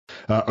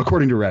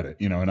according to Reddit,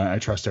 and I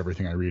trust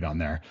everything I read on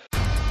there.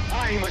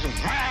 I'm as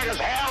mad as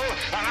hell,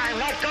 and I'm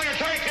not going to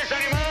take this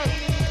anymore.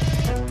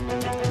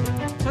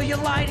 So you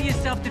lie to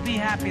yourself to be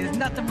happy. There's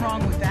nothing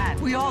wrong with that.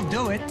 We all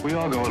do it. We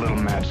all go a little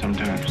mad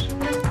sometimes.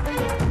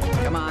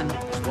 Come on,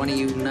 which one of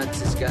you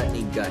nuts has got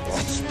any guts?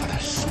 Let's put a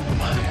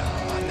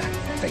smile on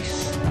that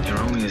face. You're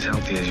only as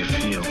healthy as you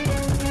feel.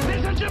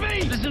 Listen to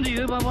me! Listen to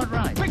you by what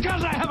right?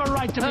 Because I have a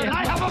right to be, and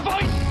I have a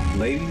voice!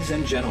 Ladies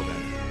and gentlemen,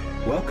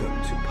 welcome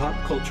to Pop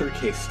Culture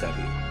Case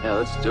Study. Yeah,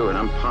 let's do it.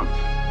 I'm pumped.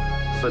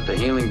 Let's let the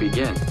healing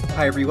begin.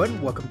 Hi everyone,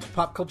 welcome to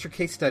Pop Culture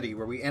Case Study,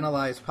 where we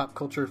analyze pop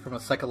culture from a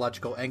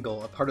psychological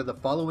angle, a part of the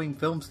Following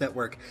Films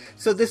Network.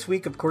 So this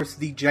week, of course,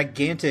 the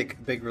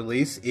gigantic big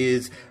release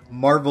is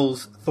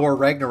Marvel's Thor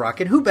Ragnarok,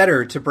 and who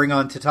better to bring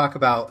on to talk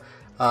about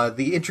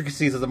the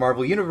intricacies of the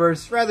Marvel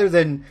Universe rather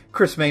than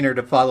Chris Maynard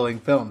of Following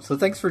Films. So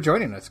thanks for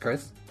joining us,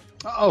 Chris.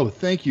 Oh,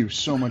 thank you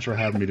so much for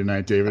having me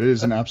tonight, David. It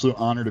is an absolute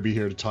honor to be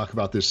here to talk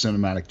about this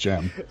cinematic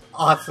gem.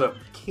 Awesome.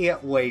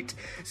 Can't wait.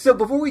 So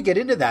before we get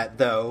into that,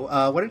 though,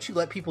 why don't you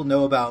let people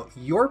know about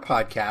your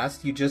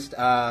podcast? You just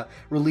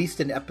released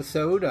an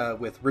episode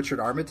with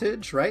Richard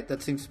Armitage, right?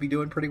 That seems to be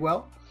doing pretty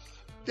well.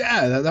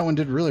 Yeah, that one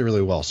did really,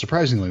 really well.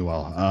 Surprisingly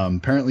well.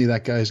 Apparently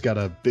that guy's got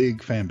a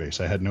big fan base.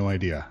 I had no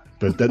idea.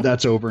 But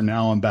that's over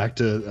now. I'm back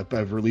to,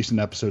 I've released an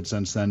episode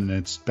since then, and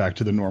it's back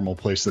to the normal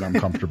place that I'm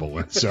comfortable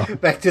with. So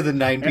back to the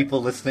 9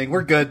 people listening.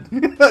 We're good.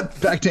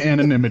 Back to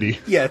anonymity.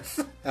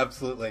 Yes,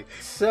 absolutely.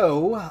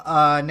 So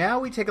now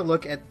we take a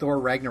look at Thor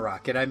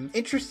Ragnarok, and I'm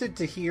interested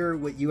to hear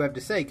what you have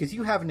to say, because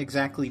you haven't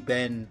exactly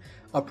been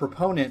a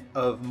proponent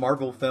of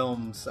Marvel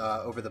films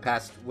over the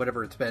past,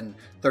 whatever it's been,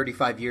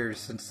 35 years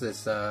since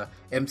this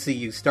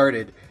MCU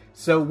started.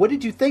 So what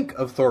did you think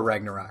of Thor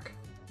Ragnarok?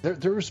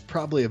 There was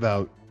probably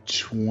about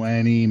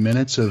 20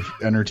 minutes of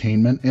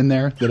entertainment in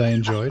there that I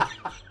enjoyed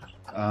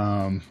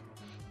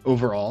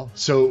overall.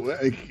 So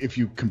if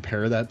you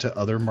compare that to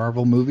other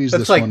Marvel movies,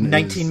 that's this like one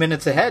 19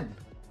 minutes ahead.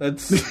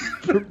 That's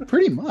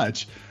pretty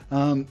much.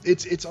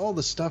 It's all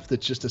the stuff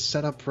that's just a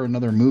setup for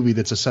another movie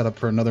that's a setup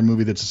for another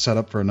movie that's a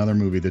setup for another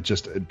movie that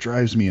just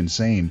drives me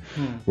insane,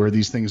 where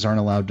these things aren't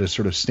allowed to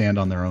sort of stand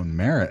on their own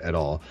merit at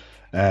all.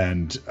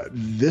 And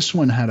this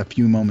one had a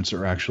few moments that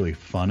were actually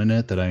fun in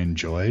it that I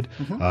enjoyed.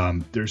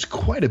 There's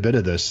quite a bit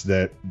of this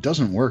that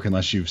doesn't work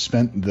unless you've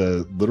spent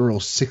the literal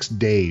 6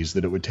 days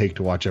that it would take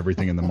to watch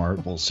everything in the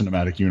Marvel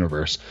Cinematic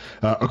Universe,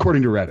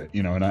 according to Reddit,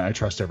 and I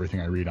trust everything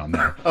I read on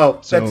there.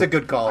 Oh, that's a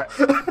good call.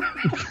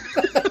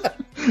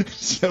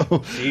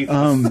 So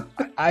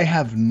I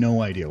have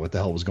no idea what the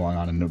hell was going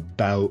on in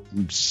about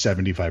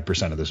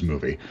 75% of this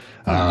movie.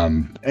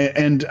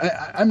 And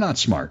I'm not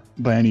smart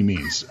by any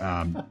means,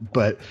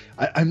 but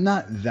I'm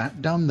not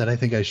that dumb that I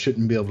think I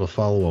shouldn't be able to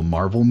follow a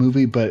Marvel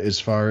movie. But as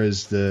far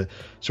as the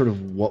sort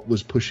of what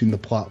was pushing the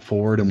plot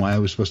forward and why I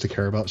was supposed to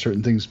care about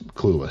certain things,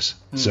 clueless.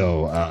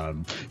 So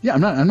yeah,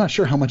 I'm not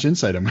sure how much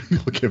insight I'm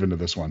going to give into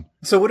this one.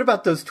 So what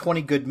about those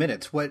 20 good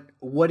minutes?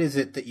 What is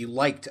it that you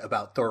liked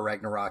about Thor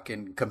Ragnarok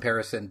in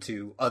comparison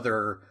to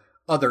other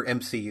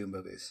MCU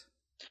movies?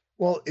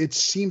 Well, it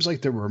seems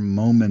like there were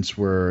moments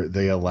where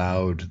they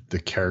allowed the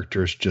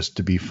characters just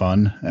to be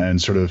fun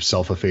and sort of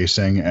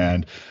self-effacing.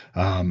 And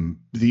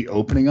the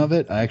opening of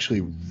it, I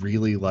actually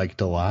really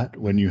liked a lot,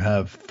 when you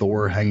have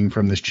Thor hanging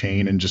from this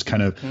chain and just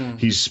kind of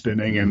he's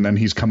spinning and then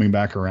he's coming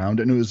back around.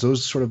 And it was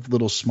those sort of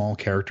little small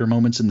character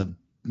moments in the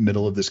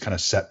middle of this kind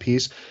of set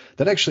piece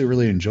that I actually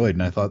really enjoyed.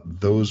 And I thought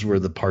those were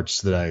the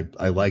parts that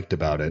I liked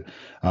about it.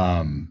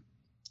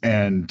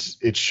 And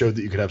it showed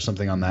that you could have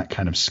something on that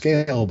kind of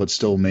scale, but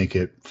still make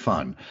it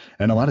fun.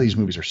 And a lot of these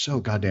movies are so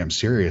goddamn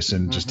serious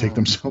and just take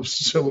themselves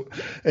so.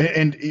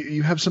 And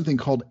you have something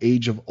called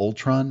Age of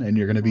Ultron, and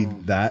you're going to be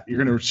you're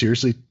going to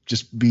seriously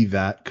just be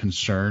that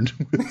concerned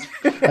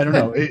with, I don't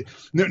know.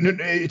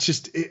 It's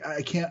just,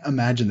 I can't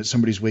imagine that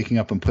somebody's waking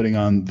up and putting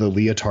on the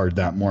leotard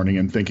that morning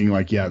and thinking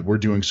like, yeah, we're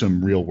doing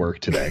some real work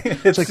today.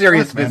 It's like,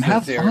 serious man, business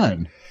have here.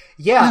 fun.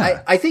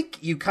 Yeah, I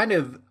think you kind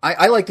of,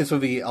 I like this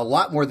movie a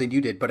lot more than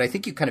you did, but I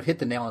think you kind of hit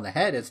the nail on the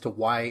head as to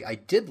why I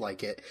did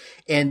like it.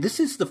 And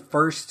this is the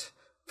first,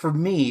 for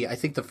me, I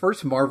think the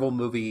first Marvel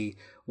movie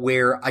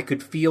where I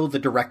could feel the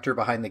director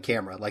behind the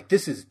camera. Like,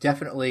 this is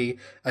definitely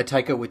a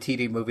Taika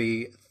Waititi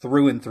movie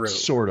through and through.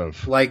 Sort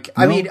of. Like,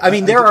 I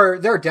mean, there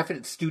are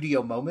definite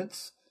studio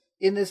moments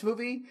in this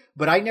movie,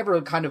 but I never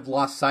kind of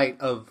lost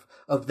sight of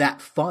that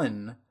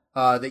fun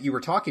that you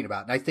were talking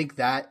about. And I think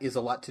that is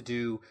a lot to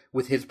do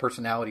with his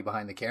personality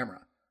behind the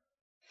camera.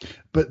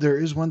 But there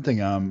is one thing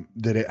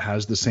that it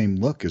has the same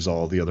look as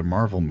all the other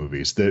Marvel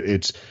movies. That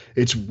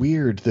it's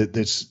weird that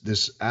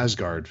this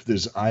Asgard,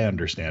 this, I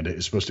understand it,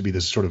 is supposed to be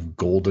this sort of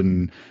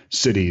golden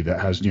city that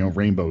has,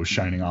 rainbows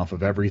shining off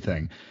of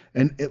everything.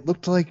 And it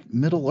looked like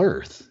Middle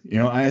Earth.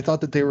 I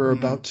thought that they were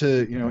about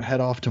to, head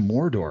off to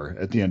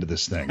Mordor at the end of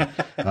this thing.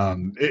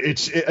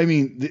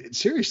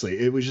 Seriously,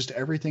 it was just,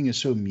 everything is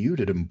so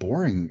muted and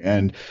boring.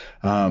 And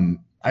I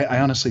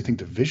honestly think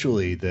that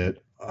visually that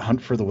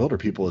Hunt for the Wilder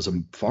People is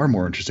a far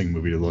more interesting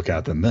movie to look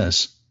at than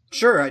this.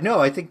 Sure.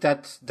 No, I think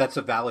that's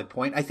a valid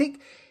point. I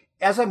think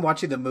As I'm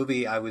watching the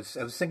movie, I was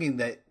thinking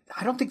that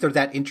I don't think they're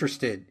that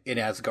interested in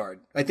Asgard.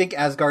 I think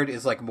Asgard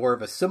is like more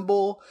of a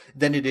symbol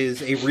than it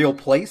is a real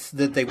place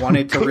that they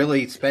wanted to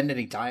really spend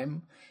any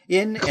time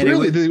in.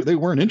 Clearly, they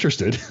weren't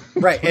interested.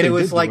 Right. And it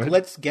was like,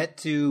 let's get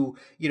to,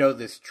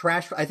 this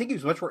trash. I think he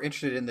was much more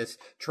interested in this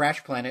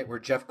trash planet where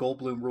Jeff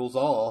Goldblum rules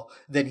all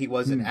than he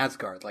was in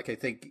Asgard. Like, I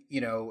think,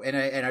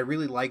 and I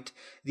really liked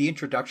the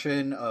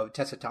introduction of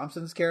Tessa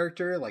Thompson's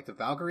character, like the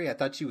Valkyrie. I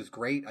thought she was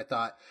great. I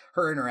thought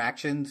her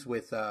interactions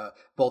with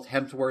both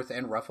Hemsworth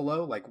and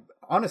Ruffalo, like,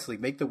 honestly,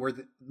 make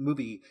the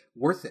movie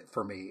worth it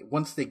for me.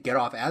 Once they get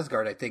off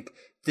Asgard, I think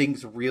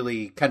things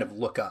really kind of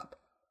look up.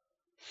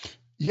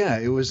 Yeah,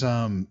 it was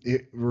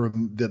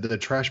the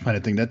trash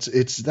planet thing.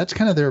 That's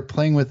kind of they're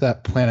playing with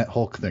that Planet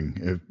Hulk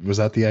thing. Was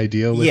that the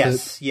idea with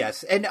it?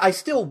 Yes. And I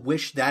still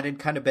wish that had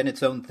kind of been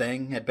its own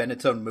thing, had been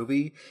its own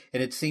movie.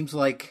 And it seems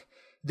like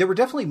there were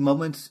definitely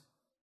moments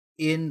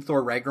in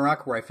Thor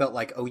Ragnarok where I felt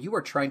like, oh, you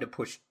are trying to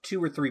push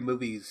 2 or 3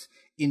 movies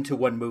into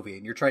one movie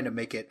and you're trying to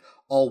make it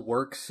all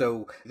work.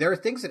 So there are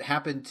things that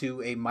happen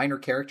to a minor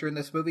character in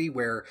this movie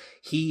where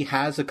he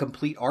has a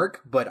complete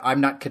arc, but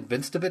I'm not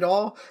convinced of it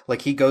all.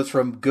 Like, he goes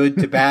from good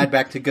to bad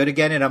back to good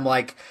again. And I'm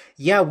like,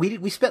 yeah,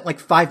 we spent like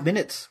 5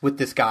 minutes with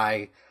this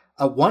guy.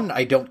 1,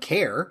 I don't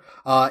care.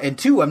 And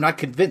 2, I'm not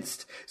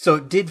convinced. So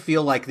it did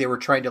feel like they were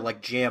trying to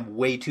like jam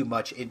way too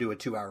much into a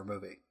 2-hour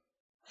movie.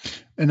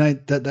 And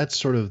that's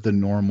sort of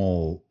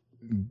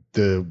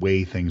the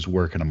way things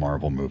work in a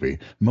Marvel movie.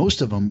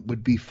 Most of them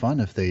would be fun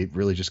if they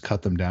really just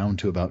cut them down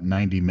to about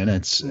 90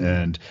 minutes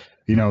and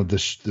the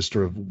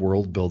sort of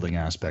world building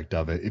aspect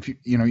of it. If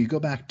you go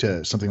back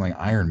to something like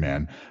Iron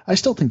Man, I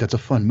still think that's a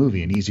fun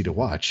movie and easy to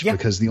watch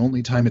because the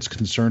only time it's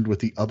concerned with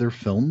the other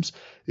films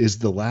is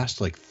the last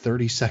like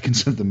 30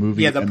 seconds of the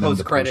movie. Yeah, the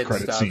post-credit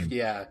stuff. Scene.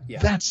 Yeah.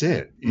 That's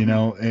it.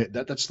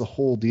 That's the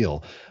whole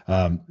deal.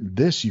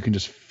 This, you can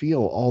just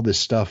feel all this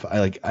stuff.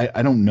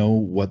 I don't know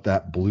what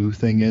that blue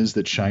thing is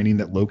that's shining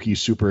that Loki's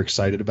super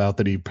excited about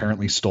that he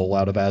apparently stole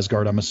out of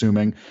Asgard, I'm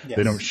assuming. Yes.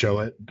 They don't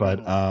show it,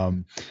 but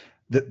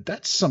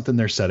that's something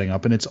they're setting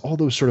up, and it's all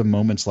those sort of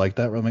moments like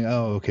that where I'm like,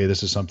 oh, okay,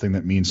 this is something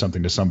that means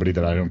something to somebody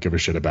that I don't give a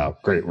shit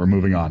about. Great, we're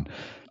moving on.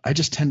 I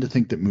just tend to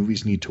think that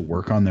movies need to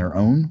work on their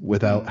own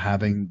without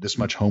having this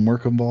much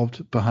homework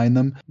involved behind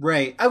them.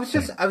 Right. I was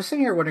sitting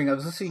here wondering, I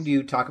was listening to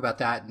you talk about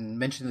that and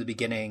mention in the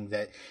beginning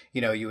that,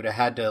 you would have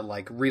had to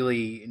like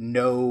really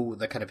know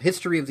the kind of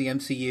history of the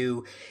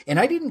MCU.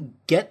 And I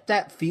didn't get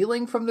that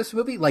feeling from this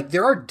movie. Like,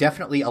 there are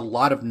definitely a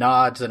lot of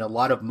nods and a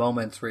lot of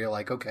moments where you're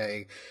like,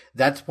 okay,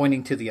 that's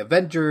pointing to the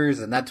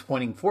Avengers and that's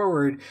pointing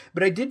forward.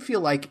 But I did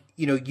feel like,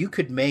 you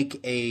could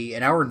make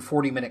an hour and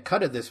 40-minute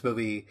cut of this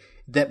movie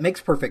that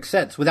makes perfect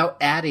sense without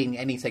adding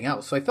anything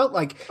else. So I felt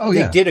like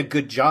they did a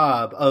good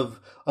job of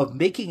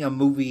making a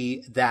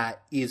movie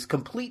that is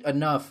complete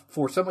enough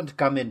for someone to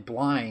come in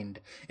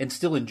blind and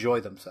still enjoy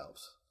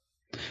themselves.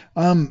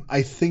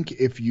 I think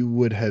if you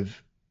would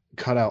have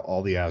cut out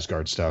all the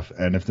Asgard stuff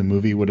and if the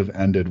movie would have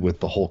ended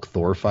with the Hulk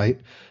Thor fight,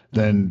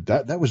 then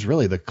that was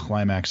really the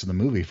climax of the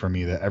movie for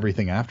me. That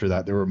everything after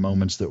that, there were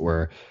moments that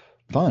were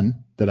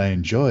fun that I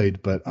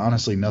enjoyed, but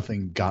honestly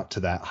nothing got to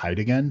that height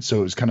again. So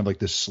it was kind of like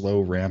this slow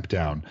ramp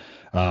down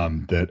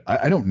that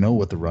I don't know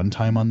what the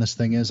runtime on this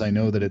thing is. I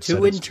know that it's 2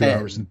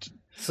 hours and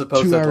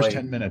supposedly 2 hours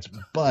 10 minutes,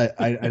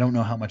 but I don't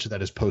know how much of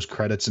that is post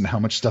credits and how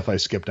much stuff I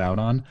skipped out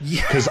on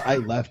because I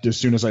left as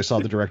soon as I saw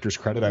the director's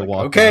credit. I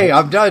walked okay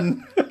out. I'm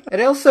done.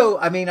 And I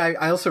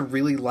also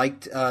really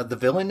liked the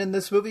villain in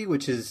this movie,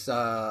 which is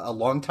a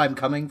long time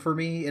coming for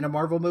me in a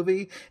Marvel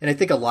movie. And I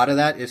think a lot of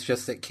that is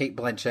just that Cate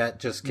Blanchett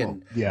just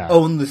can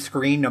own the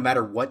screen no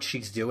matter what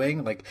she's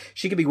doing. Like,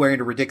 she could be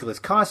wearing a ridiculous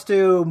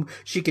costume.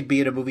 She could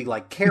be in a movie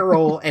like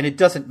Carol, and it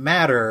doesn't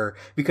matter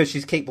because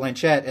she's Cate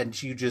Blanchett, and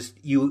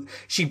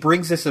she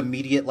brings this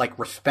immediate like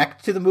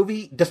respect to the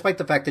movie, despite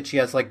the fact that she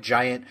has like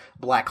giant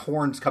black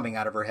horns coming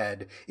out of her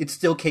head. It's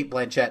still Cate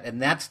Blanchett,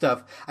 and that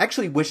stuff. I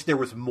actually wish there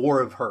was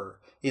more of her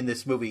in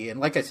this movie. And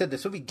like I said,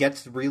 this movie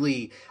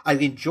I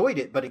enjoyed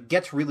it, but it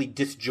gets really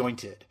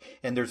disjointed.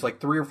 And there's like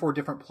 3 or 4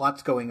 different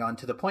plots going on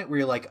to the point where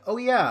you're like, oh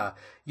yeah,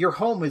 your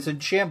home is in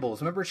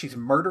shambles. Remember, she's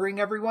murdering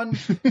everyone?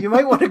 We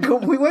might want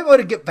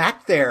to get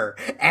back there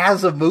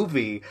as a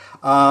movie.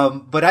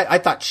 But I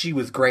thought she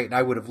was great, and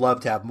I would have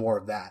loved to have more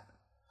of that.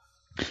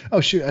 Oh,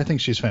 I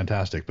think she's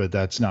fantastic, but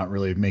that's not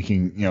really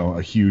making,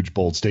 a huge,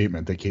 bold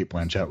statement that Cate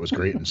Blanchett was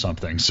great in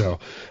something. So,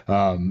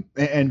 and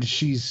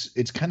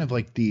it's kind of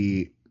like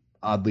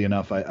oddly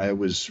enough, I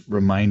was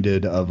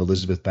reminded of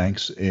Elizabeth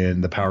Banks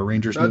in the Power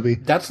Rangers movie.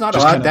 That's not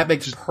odd. That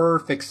makes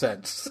perfect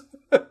sense.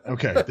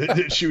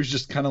 Okay. She was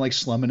just kind of like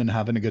slumming and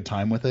having a good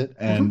time with it.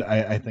 And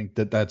I think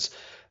that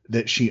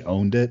she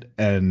owned it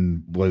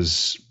and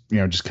was,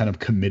 just kind of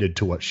committed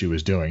to what she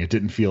was doing. It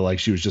didn't feel like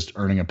she was just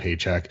earning a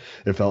paycheck.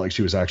 It felt like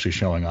she was actually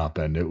showing up,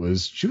 and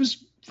she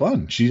was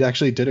fun. She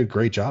actually did a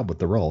great job with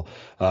the role.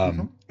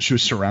 She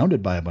was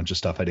surrounded by a bunch of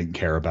stuff I didn't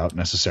care about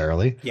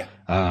necessarily. Yeah.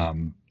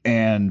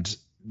 And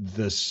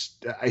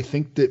I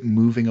think that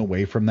moving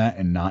away from that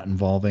and not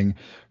involving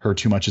her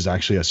too much is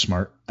actually a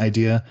smart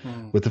idea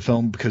with the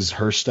film, because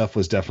her stuff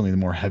was definitely the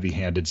more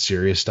heavy-handed,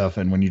 serious stuff.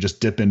 And when you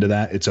just dip into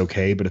that, it's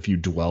okay. But if you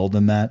dwelled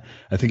in that,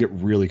 I think it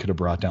really could have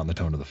brought down the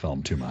tone of the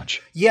film too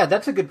much. Yeah,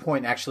 that's a good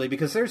point, actually,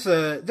 because there's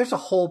a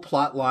whole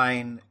plot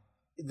line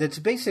that's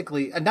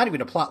basically not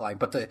even a plot line,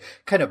 but the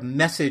kind of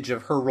message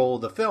of her role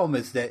of the film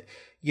is that,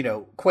 you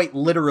know, quite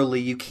literally,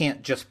 you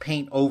can't just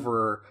paint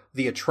over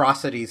the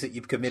atrocities that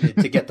you've committed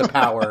to get the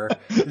power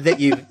that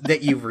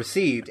you've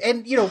received.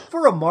 And, you know,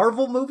 for a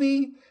Marvel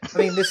movie, I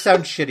mean, this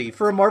sounds shitty.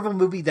 For a Marvel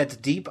movie that's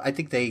deep, I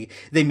think they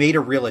made a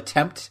real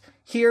attempt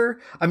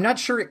here. I'm not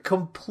sure it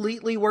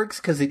completely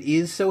works because it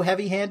is so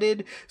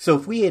heavy-handed. So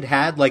if we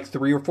had like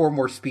 3 or 4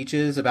 more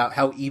speeches about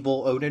how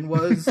evil Odin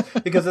was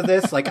because of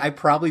this, like I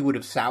probably would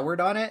have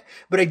soured on it.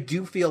 But I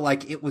do feel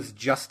like it was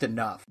just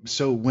enough.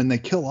 So when they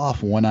kill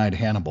off One-Eyed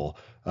Hannibal,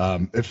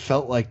 it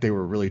felt like they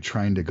were really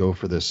trying to go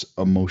for this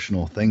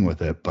emotional thing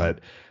with it. But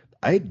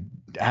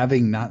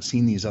having not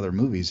seen these other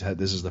movies,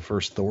 this is the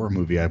first Thor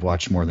movie I've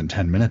watched more than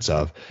 10 minutes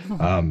of.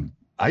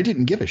 I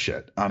didn't give a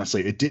shit.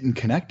 Honestly, it didn't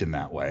connect in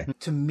that way.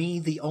 To me,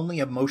 the only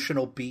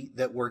emotional beat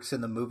that works in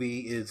the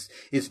movie is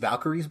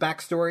Valkyrie's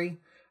backstory,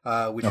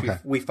 which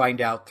we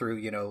find out through,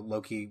 you know,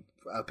 Loki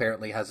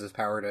apparently has his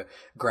power to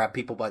grab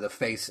people by the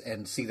face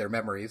and see their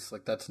memories.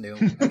 Like, that's new,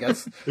 I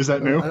guess. Is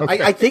that new?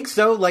 Okay. I think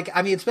so. Like,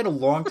 I mean, it's been a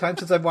long time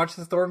since I've watched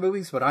the Thor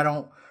movies, but I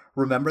don't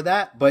remember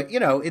that. But, you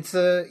know, it's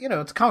a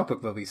comic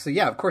book movie. So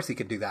yeah, of course he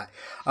could do that.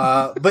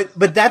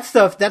 But that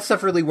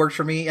stuff really works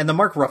for me. And the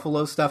Mark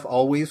Ruffalo stuff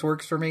always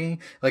works for me.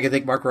 Like, I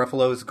think Mark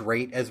Ruffalo is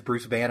great as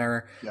Bruce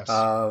Banner. Yes.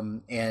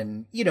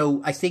 And, you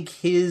know, I think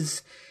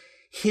his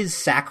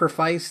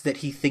sacrifice that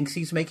he thinks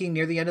he's making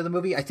near the end of the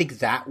movie, I think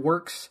that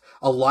works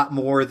a lot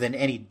more than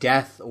any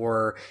death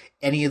or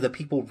any of the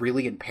people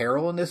really in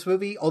peril in this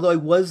movie. Although I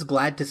was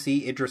glad to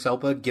see Idris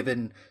Elba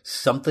given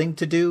something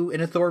to do in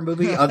a Thor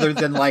movie other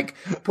than like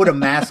put a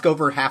mask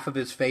over half of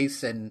his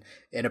face and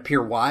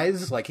appear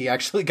wise. Like, he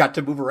actually got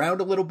to move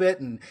around a little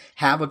bit and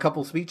have a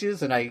couple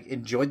speeches, and I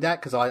enjoyed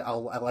that because I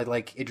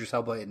like Idris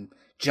Elba in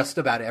just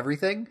about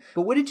everything.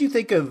 But what did you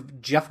think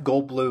of Jeff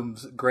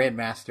Goldblum's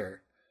Grandmaster?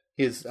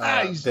 His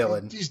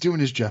villain. He's doing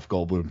his Jeff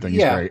Goldblum thing.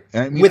 Yeah. He's great.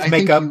 I mean, with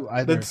makeup.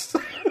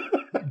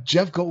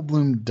 Jeff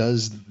Goldblum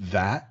does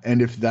that,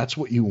 and if that's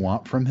what you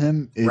want from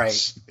him,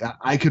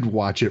 I could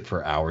watch it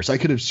for hours. I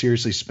could have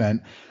seriously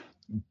spent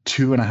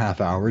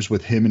 2.5 hours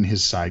with him and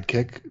his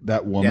sidekick,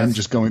 that woman,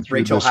 just going through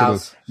Rachel the sort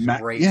House.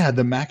 of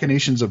the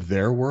machinations of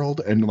their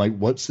world, and like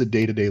what's the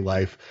day-to-day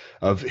life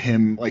of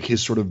him, like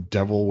his sort of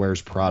Devil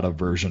Wears Prada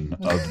version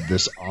of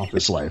this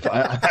office life.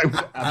 I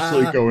would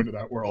absolutely go into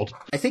that world.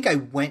 I think I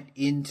went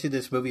into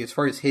this movie as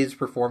far as his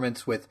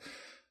performance with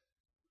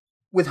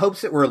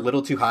hopes that were a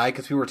little too high,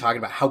 because we were talking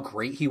about how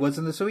great he was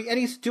in this movie, and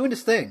he's doing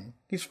his thing.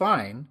 He's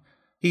fine.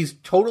 He's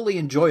totally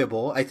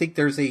enjoyable. I think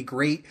there's a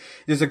great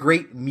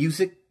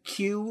music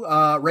cue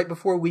right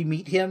before we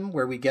meet him,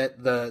 where we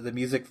get the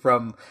music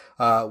from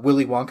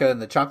Willy Wonka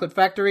and the Chocolate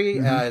Factory.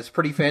 It's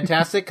pretty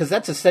fantastic, because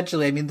that's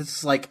essentially, I mean, this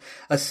is like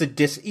a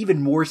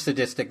even more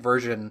sadistic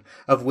version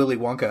of Willy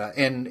Wonka,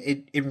 and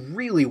it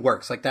really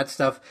works. Like, that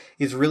stuff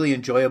is really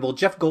enjoyable.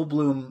 Jeff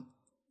Goldblum,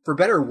 for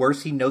better or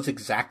worse, he knows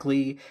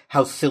exactly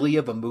how silly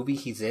of a movie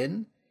he's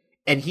in,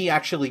 and he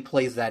actually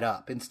plays that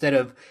up instead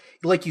of,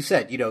 like you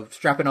said, you know,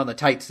 strapping on the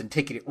tights and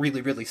taking it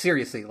really, really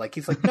seriously. Like,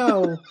 he's like,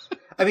 no.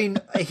 I mean,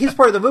 his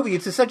part of the movie,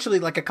 it's essentially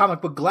like a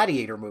comic book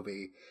gladiator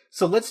movie.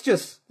 So let's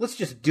just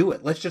do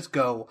it. Let's just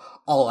go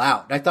all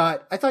out. I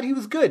thought he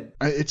was good.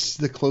 It's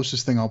the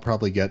closest thing I'll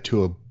probably get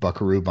to a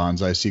Buckaroo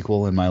Banzai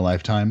sequel in my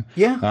lifetime.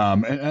 Yeah.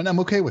 And I'm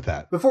okay with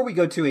that. Before we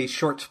go to a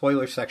short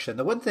spoiler section,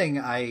 the one thing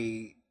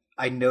I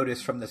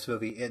noticed from this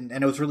movie, and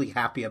I was really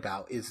happy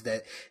about, is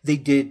that they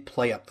did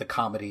play up the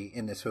comedy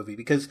in this movie,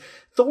 because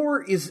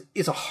Thor is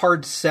a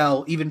hard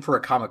sell even for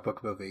a comic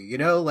book movie, you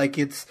know, like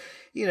it's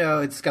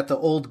got the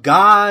old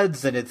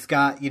gods, and it's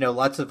got, you know,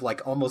 lots of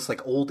like almost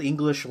like old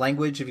English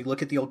language if you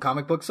look at the old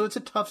comic book. So it's a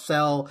tough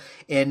sell.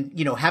 And,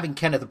 you know, having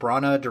Kenneth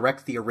Branagh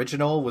direct the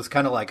original was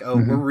kind of like,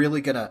 we're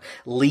really going to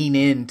lean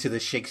into the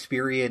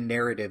Shakespearean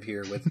narrative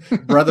here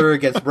with brother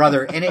against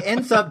brother. And it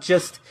ends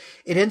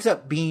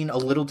up being a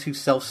little too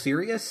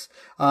self-serious.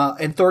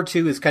 And Thor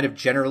 2 is kind of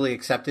generally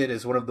accepted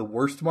as one of the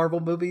worst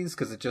Marvel movies,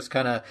 because it just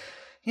kind of,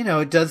 you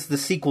know, it does the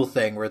sequel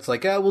thing where it's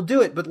like, we'll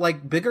do it, but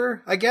like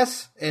bigger, I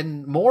guess,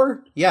 and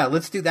more. Yeah,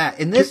 let's do that.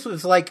 And this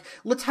was like,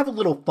 let's have a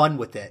little fun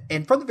with it.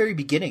 And from the very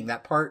beginning,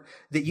 that part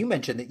that you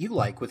mentioned that you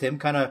like, with him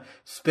kind of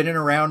spinning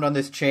around on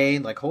this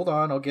chain, like, hold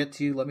on, I'll get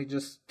to you. Let me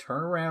just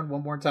turn around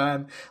one more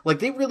time. Like,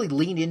 they really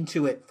lean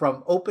into it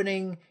from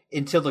opening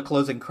until the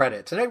closing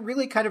credits. And I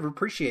really kind of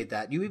appreciate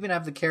that. You even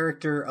have the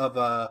character of,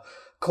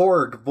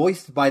 Korg,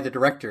 voiced by the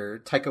director,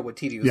 Taika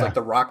Waititi, who's like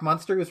the rock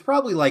monster, who's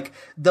probably like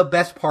the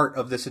best part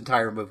of this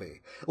entire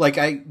movie.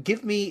 Like,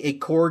 give me a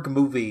Korg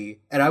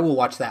movie and I will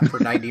watch that for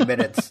 90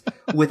 minutes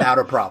without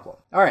a problem.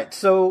 All right,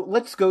 so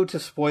let's go to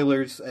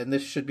spoilers, and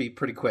this should be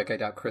pretty quick. I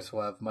doubt Chris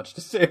will have much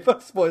to say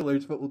about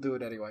spoilers, but we'll do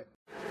it anyway.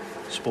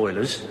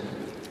 Spoilers.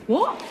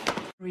 What?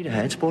 Read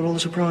ahead, spoil all the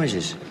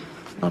surprises.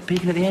 Not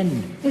peeking at the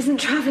end. Isn't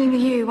travelling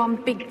with you one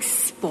big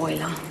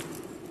spoiler?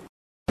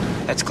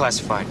 That's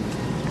classified.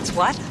 It's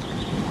what?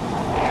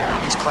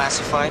 It's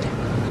classified.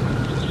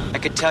 I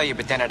could tell you,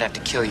 but then I'd have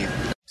to kill you.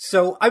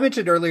 So I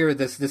mentioned earlier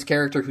this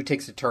character who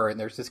takes a turn.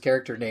 There's this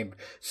character named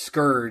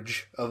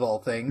Scourge, of all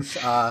things.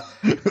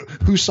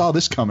 Who saw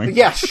this coming?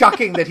 Yeah,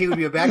 shocking that he would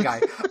be a bad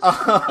guy.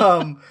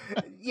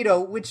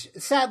 Which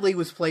sadly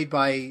was played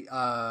by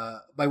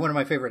one of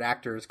my favorite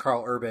actors,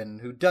 Carl Urban,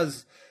 who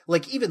does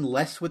even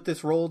less with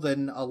this role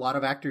than a lot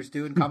of actors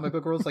do in comic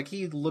book roles. Like,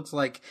 he looks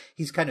like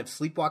he's kind of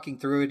sleepwalking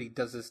through it. He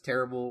does this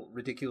terrible,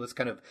 ridiculous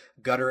kind of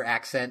gutter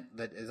accent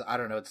that is, I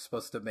don't know, it's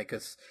supposed to make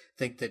us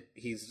think that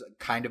he's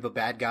kind of a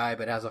bad guy,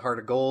 but has a heart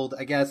of gold,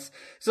 I guess.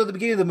 So at the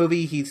beginning of the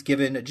movie, he's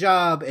given a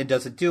job and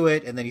doesn't do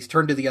it, and then he's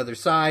turned to the other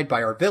side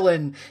by our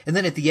villain, and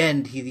then at the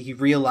end, he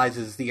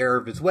realizes the error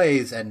of his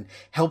ways and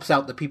helps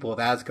out the people of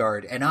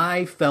Asgard. And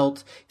I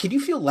felt, can you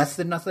feel less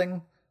than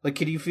nothing? Like,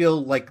 can you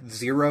feel less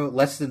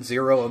than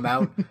zero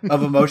amount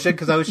of emotion?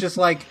 Because I was just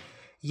like,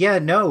 yeah,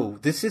 no,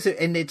 this isn't.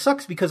 And it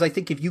sucks because I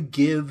think if you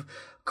give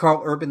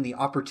Carl Urban the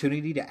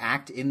opportunity to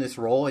act in this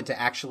role and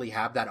to actually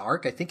have that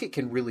arc, I think it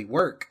can really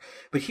work.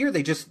 But here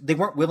they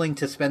weren't willing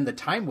to spend the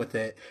time with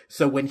it.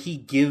 So when he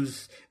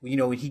gives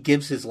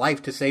his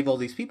life to save all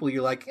these people,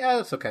 you're like, yeah,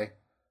 that's okay.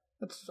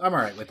 I'm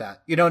all right with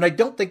that. And I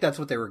don't think that's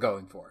what they were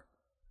going for.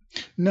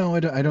 No, I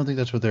don't think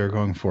that's what they were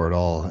going for at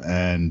all.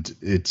 And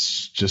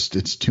it's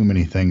too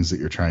many things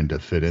that you're trying to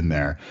fit in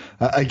there.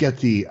 I get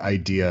the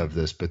idea of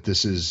this, but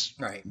this is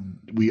right.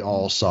 We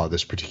all saw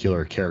this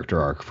particular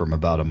character arc from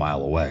about a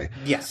mile away.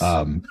 Yes.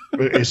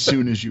 As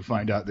soon as you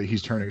find out that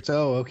he's turning, it's,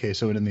 oh, okay.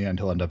 So in the end,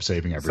 he'll end up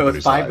saving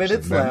everybody's lives. So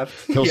it's 5 minutes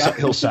left.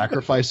 He'll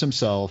sacrifice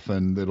himself,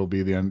 and it'll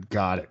be the end.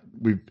 Got it.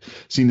 We've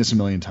seen this a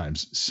million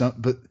times.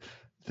 But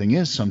thing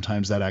is,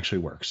 sometimes that actually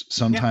works.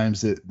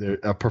 Sometimes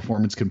a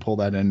performance can pull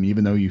that in,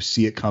 even though you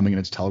see it coming and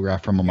it's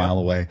telegraphed from a mile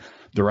away.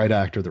 The right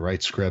actor, the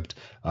right script.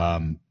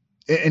 I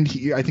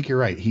think you're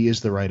right. He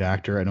is the right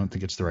actor. I don't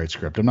think it's the right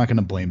script. I'm not going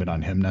to blame it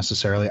on him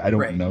necessarily. I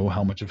don't know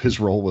how much of his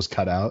role was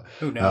cut out.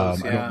 Who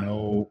knows? I don't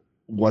know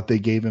what they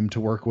gave him to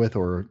work with,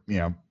 or,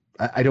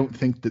 I don't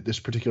think that this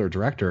particular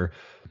director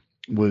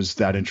was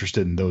that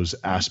interested in those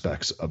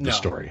aspects of the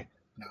story.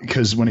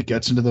 Because when it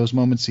gets into those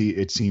moments,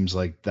 it seems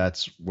like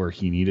that's where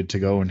he needed to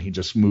go, and he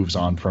just moves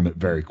on from it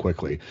very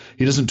quickly.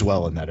 He doesn't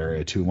dwell in that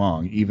area too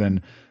long.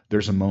 Even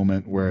there's a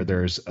moment where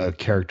there's a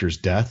character's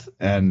death,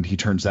 and he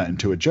turns that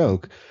into a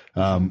joke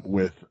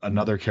with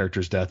another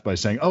character's death by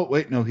saying, oh,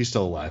 wait, no, he's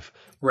still alive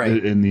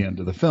in the end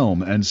of the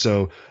film. And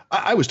so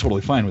I was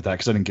totally fine with that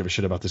because I didn't give a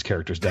shit about this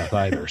character's death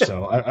either.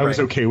 So I was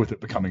okay with it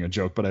becoming a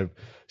joke, but I've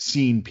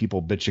seen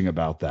people bitching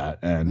about that.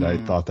 And I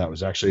thought that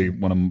was actually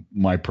one of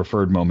my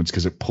preferred moments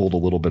because it pulled a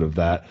little bit of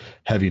that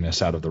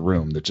heaviness out of the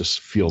room that just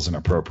feels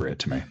inappropriate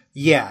to me.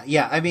 Yeah.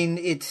 Yeah. I mean,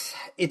 it's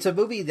a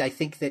movie that I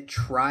think that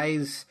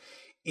tries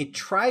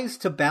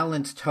to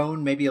balance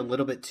tone maybe a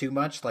little bit too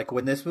much. Like,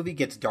 when this movie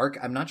gets dark,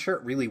 I'm not sure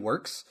it really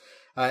works.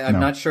 I'm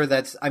not sure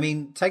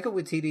Taika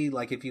Waititi,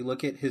 like, if you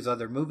look at his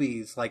other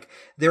movies, like,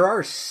 there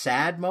are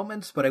sad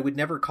moments, but I would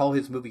never call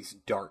his movies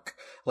dark.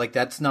 Like,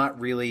 that's not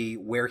really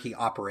where he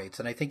operates.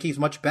 And I think he's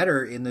much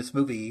better in this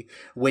movie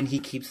when he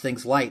keeps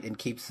things light and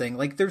keeps things,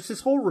 like, there's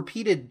this whole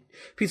repeated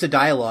piece of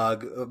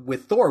dialogue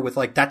with Thor with,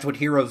 like, that's what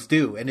heroes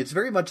do. And it's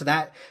very much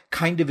that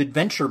kind of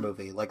adventure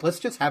movie. Like, let's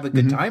just have a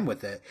good time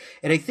with it.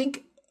 And I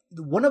think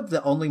one of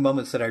the only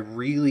moments that I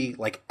really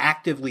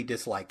actively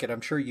dislike, and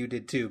I'm sure you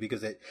did too,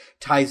 because it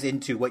ties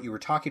into what you were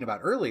talking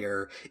about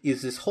earlier,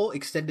 is this whole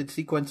extended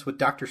sequence with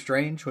Doctor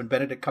Strange when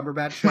Benedict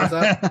Cumberbatch shows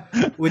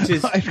up, which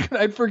is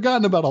I'd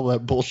forgotten about all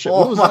that bullshit. Oh,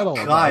 what was my that all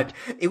God. about?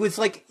 It was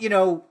like,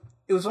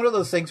 it was one of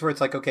those things where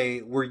it's like,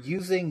 okay, we're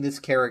using this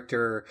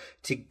character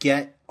to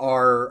get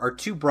our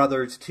two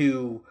brothers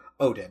to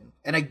Odin.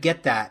 And I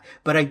get that,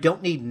 but I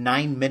don't need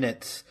 9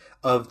 minutes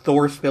of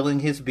Thor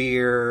spilling his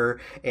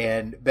beer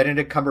and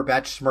Benedict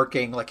Cumberbatch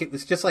smirking. Like, it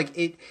was just like,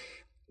 it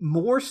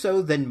more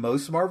so than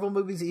most Marvel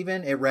movies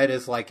even, it read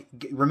as like,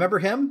 remember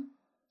him?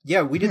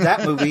 Yeah, we did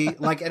that movie.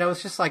 And I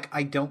was just like,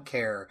 I don't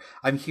care.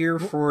 I'm here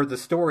for the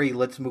story.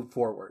 Let's move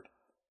forward.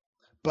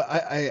 But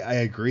I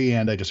agree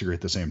and I disagree at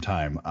the same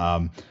time.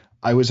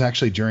 I was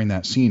actually, during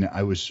that scene,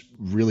 I was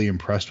really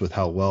impressed with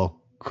how well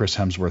Chris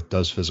Hemsworth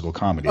does physical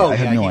comedy. Oh, I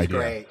had no idea.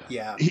 Great.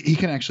 Yeah. He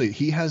can actually,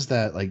 he has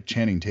that like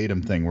Channing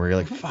Tatum thing where you're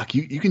like, fuck,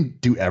 you can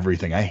do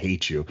everything. I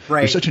hate you.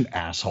 Right. You're such an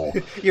asshole.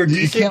 You're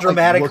decent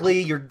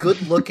dramatically. You're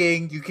good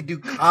looking. You can do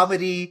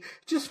comedy.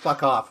 Just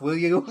fuck off, will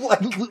you?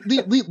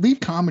 Leave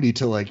comedy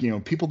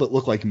to people that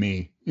look like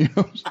me,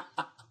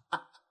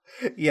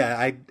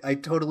 Yeah, I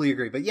totally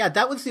agree. But yeah,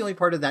 that was the only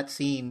part of that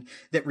scene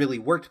that really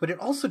worked, but it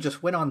also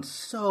just went on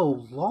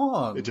so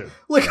long. It did.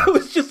 I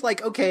was just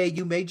like, okay,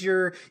 you made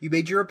your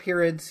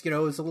appearance, it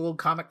was a little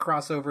comic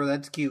crossover,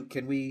 that's cute.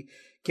 Can we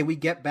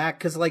get back?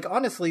 Because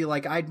honestly,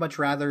 I'd much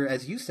rather,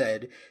 as you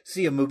said,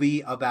 see a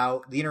movie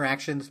about the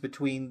interactions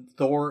between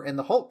Thor and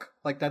the Hulk.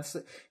 That's,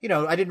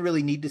 I didn't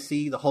really need to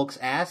see the Hulk's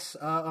ass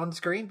on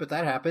screen, but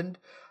that happened.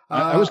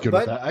 I was good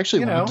with that. I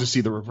actually wanted to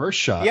see the reverse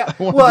shot. Yeah.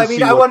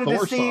 I wanted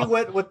to see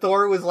what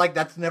Thor was like.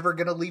 That's never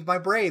going to leave my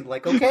brain.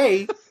 Like,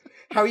 okay,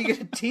 how are you going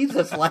to tease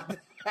us like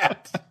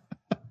that?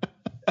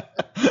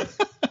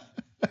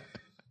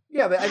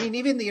 Yeah, but I mean,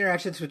 even the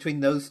interactions between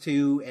those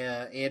two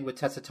and with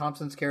Tessa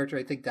Thompson's character,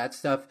 I think that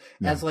stuff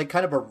as like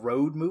kind of a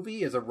road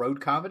movie, as a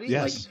road comedy,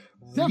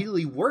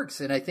 really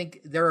works. And I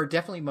think there are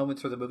definitely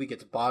moments where the movie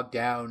gets bogged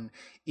down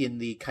in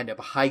the kind of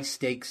high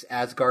stakes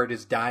Asgard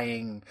is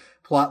dying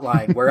plot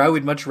line, where I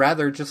would much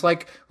rather just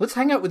like, let's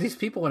hang out with these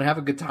people and have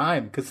a good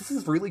time, because this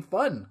is really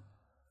fun.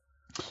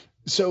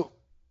 So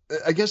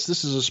I guess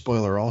this is a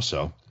spoiler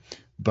also,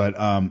 but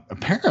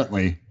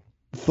apparently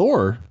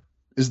Thor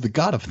is the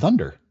god of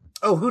thunder.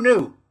 Oh, who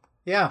knew?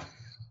 Yeah.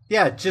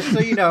 Yeah, just so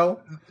you know.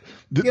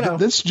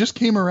 This just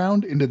came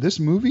around into this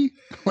movie?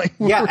 Like,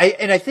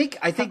 I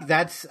think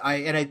that's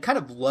I kind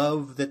of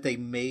love that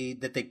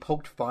they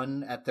poked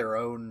fun at their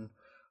own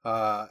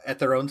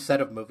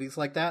set of movies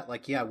like that.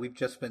 Like, yeah,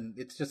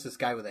 it's just this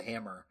guy with a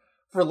hammer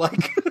for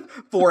like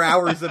 4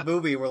 hours of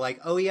movie. We're like,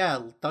 oh yeah,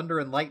 thunder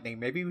and lightning.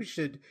 Maybe we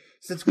should,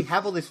 since we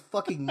have all this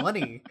fucking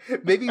money,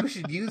 maybe we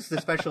should use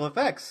the special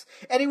effects.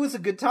 And it was a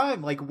good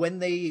time. Like when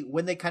they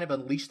kind of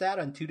unleashed that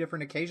on 2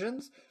 different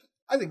occasions,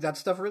 I think that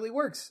stuff really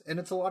works and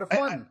it's a lot of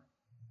fun.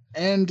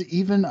 And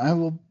even, I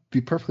will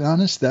be perfectly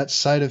honest, that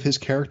side of his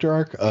character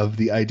arc of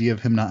the idea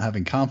of him not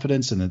having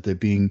confidence and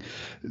that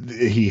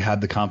he had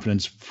the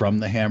confidence from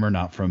the hammer,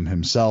 not from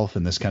himself,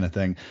 and this kind of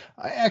thing,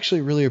 I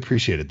actually really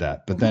appreciated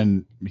that. But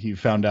then he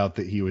found out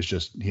that he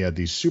had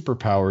these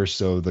superpowers.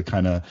 So the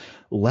kind of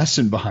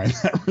lesson behind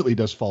that really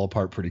does fall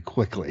apart pretty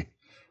quickly.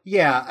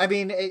 Yeah, I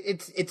mean,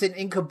 it's an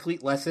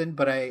incomplete lesson,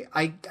 but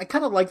I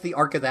kind of like the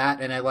arc of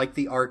that, and I like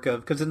the arc of,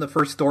 because in the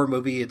first Thor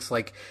movie, it's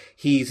like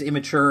he's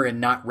immature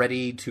and not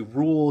ready to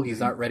rule. He's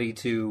not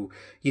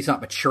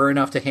mature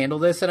enough to handle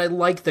this, and I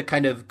like the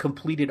kind of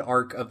completed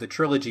arc of the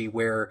trilogy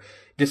where,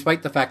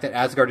 despite the fact that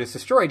Asgard is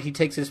destroyed, he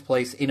takes his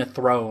place in a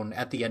throne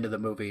at the end of the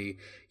movie,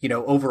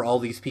 over all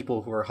these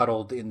people who are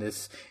huddled in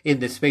this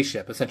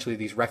spaceship, essentially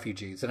these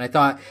refugees. And I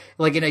thought,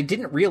 and I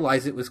didn't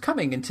realize it was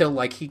coming until,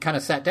 he kind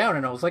of sat down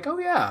and I was like, oh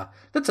yeah,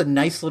 that's a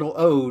nice little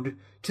ode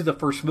to the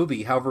first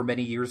movie, however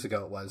many years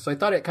ago it was. So I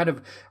thought it kind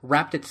of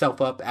wrapped itself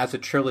up as a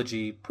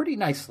trilogy pretty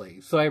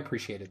nicely. So I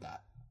appreciated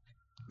that.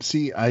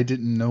 See, I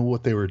didn't know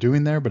what they were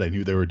doing there, but I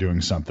knew they were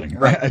doing something.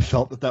 Right. I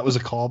felt that was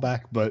a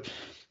callback, but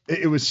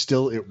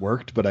it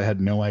worked, but I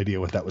had no idea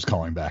what that was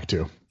calling back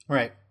to.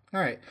 Right. All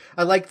right.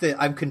 I like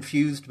that I'm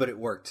confused, but it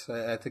worked.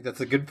 I think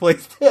that's a good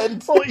place to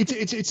end. Well,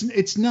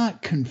 it's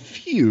not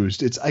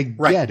confused.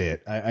 Get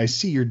it. I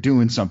see you're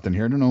doing something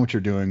here. I don't know what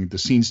you're doing. The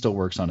scene still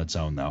works on its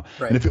own, though.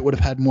 Right. And if it would have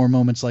had more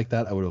moments like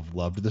that, I would have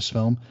loved this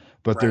film.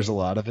 But there's a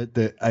lot of it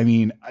that, I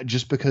mean,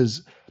 just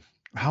because...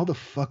 How the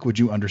fuck would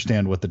you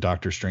understand what the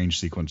Doctor Strange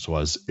sequence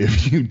was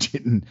if you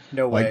didn't?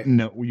 No way.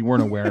 No, you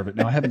weren't aware of it.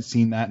 Now, I haven't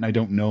seen that and I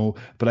don't know,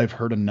 but I've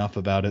heard enough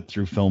about it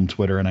through film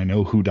Twitter and I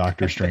know who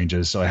Doctor Strange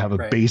is. So I have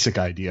a basic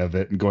idea of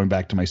it, and going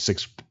back to my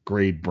 6th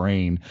grade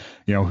brain,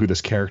 who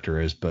this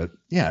character is. But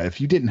yeah, if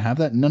you didn't have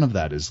that, none of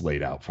that is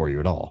laid out for you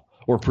at all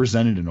or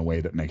presented in a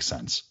way that makes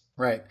sense.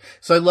 Right.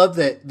 So I love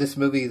that this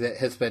movie that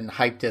has been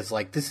hyped as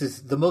this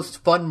is the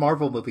most fun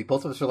Marvel movie.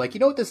 Both of us are like, you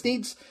know what this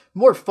needs?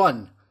 More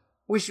fun.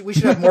 We should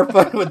have more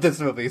fun with this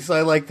movie. So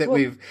I like that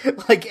we've,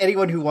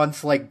 anyone who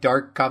wants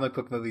dark comic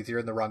book movies, you're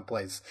in the wrong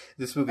place.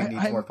 This movie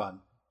needs more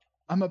fun.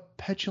 I'm a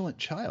petulant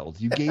child.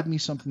 You gave me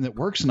something that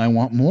works and I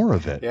want more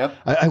of it. Yep.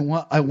 I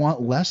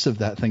want less of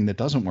that thing that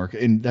doesn't work.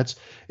 And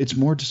it's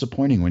more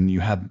disappointing when you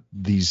have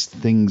these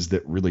things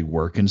that really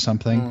work in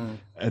something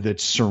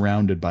that's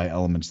surrounded by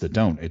elements that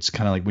don't. It's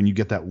kind of like when you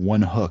get that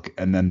one hook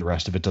and then the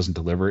rest of it doesn't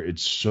deliver.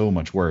 It's so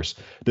much worse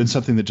than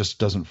something that just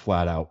doesn't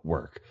flat out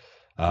work.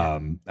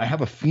 I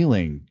have a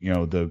feeling,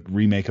 the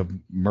remake of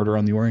Murder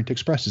on the Orient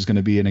Express is going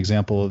to be an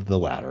example of the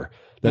latter.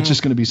 That's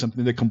just going to be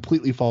something that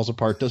completely falls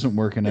apart, doesn't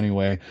work in any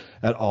way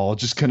at all.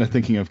 Just kind of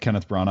thinking of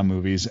Kenneth Branagh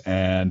movies,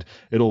 and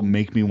it'll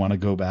make me want to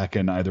go back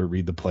and either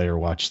read the play or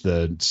watch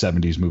the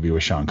 70s movie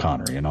with Sean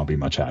Connery, and I'll be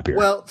much happier.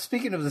 Well,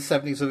 speaking of the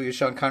 70s movie with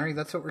Sean Connery,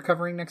 that's what we're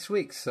covering next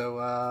week. So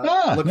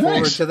look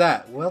forward to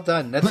that. Well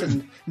done. That's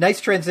a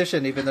nice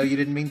transition, even though you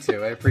didn't mean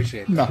to. I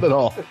appreciate that. Not at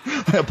all.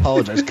 I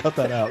apologize. Cut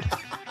that out.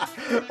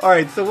 All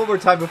right, so one more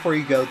time before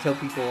you go, tell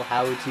people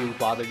how to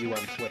bother you on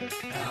Twitter.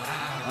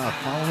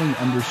 Following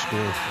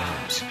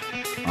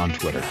 _films on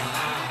Twitter.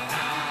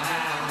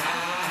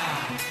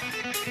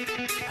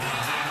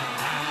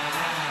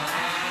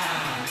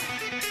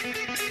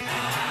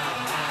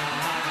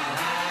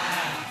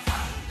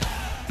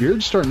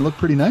 Beard's starting to look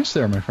pretty nice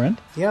there, my friend.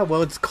 Yeah,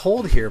 well, it's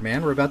cold here,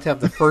 man. We're about to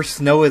have the first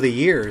snow of the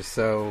year,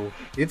 so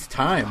it's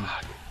time.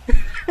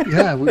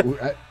 Yeah,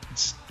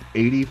 it's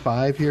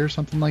 85 here,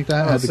 something like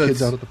that. I had the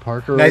kids out at the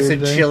park earlier nice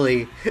and today.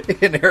 Chilly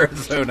in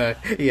Arizona.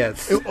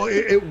 Yes, it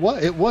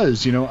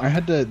was.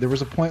 There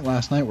was a point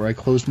last night where I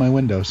closed my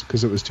windows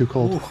because it was too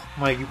cold.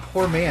 Ooh, you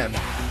poor man.